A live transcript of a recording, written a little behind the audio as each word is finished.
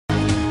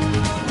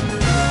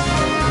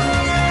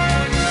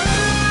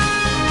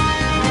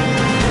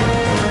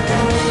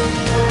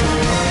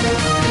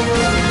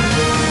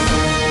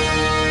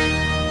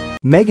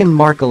Meghan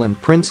Markle and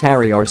Prince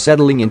Harry are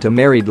settling into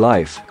married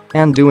life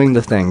and doing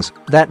the things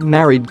that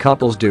married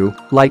couples do,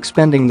 like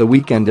spending the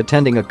weekend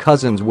attending a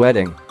cousin's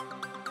wedding.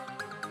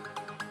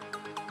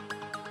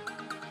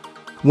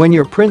 When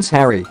you're Prince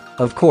Harry,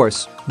 of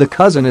course, the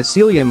cousin is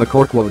Celia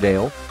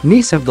McCorquodale,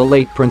 niece of the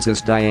late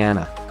Princess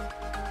Diana.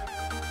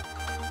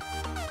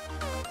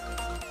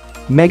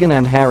 Meghan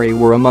and Harry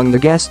were among the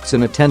guests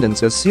in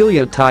attendance as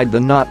Celia tied the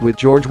knot with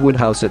George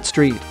Woodhouse at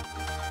St.Andrew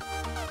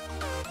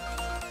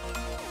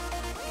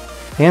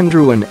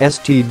and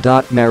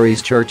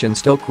St.Mary's church in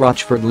Stoke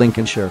Rochford,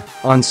 Lincolnshire.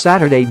 On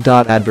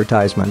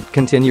Saturday.Advertisement,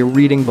 continue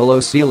Reading Below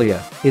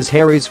Celia is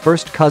Harry's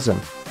first cousin,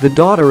 the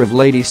daughter of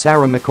Lady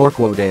Sarah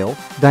McCorquodale,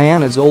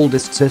 Diana's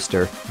oldest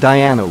sister.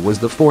 Diana was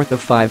the fourth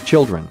of 5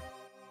 children.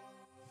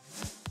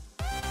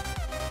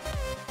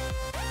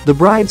 The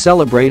bride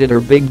celebrated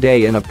her big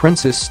day in a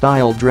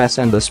princess-style dress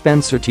and the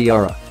Spencer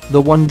tiara,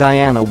 the one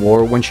Diana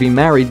wore when she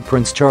married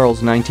Prince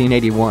Charles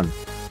 1981.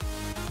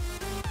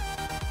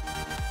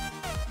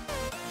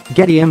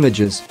 Getty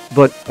Images.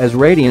 But as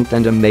radiant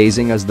and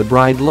amazing as the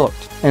bride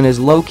looked, and as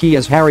low-key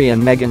as Harry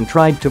and Meghan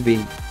tried to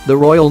be, the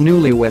royal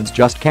newlyweds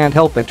just can't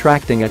help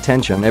attracting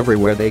attention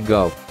everywhere they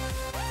go.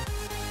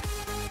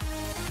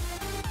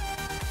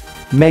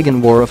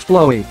 Meghan wore a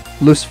flowy,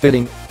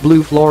 loose-fitting,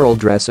 blue floral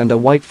dress and a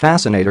white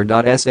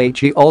fascinator.She.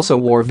 She also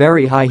wore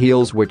very high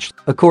heels which,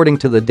 according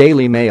to the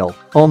Daily Mail,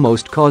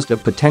 almost caused a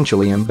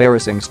potentially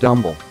embarrassing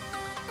stumble.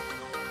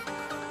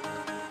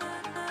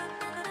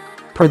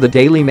 Per the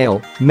Daily Mail,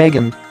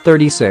 Meghan,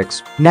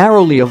 36,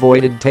 narrowly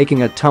avoided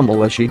taking a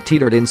tumble as she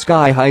teetered in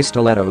sky-high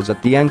stilettos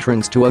at the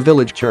entrance to a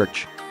village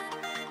church.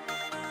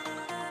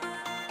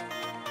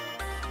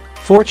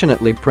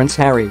 Fortunately, Prince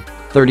Harry,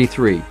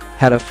 33,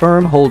 had a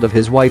firm hold of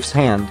his wife's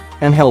hand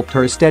and helped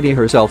her steady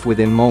herself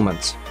within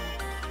moments.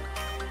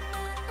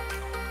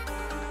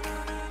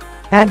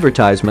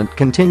 Advertisement.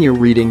 Continue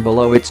reading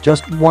below. It's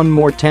just one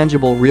more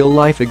tangible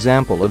real-life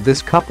example of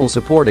this couple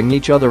supporting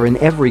each other in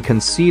every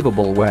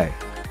conceivable way.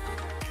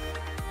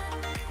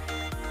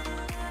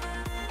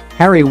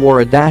 Harry wore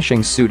a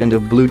dashing suit and a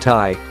blue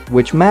tie,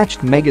 which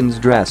matched Meghan's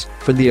dress,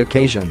 for the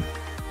occasion.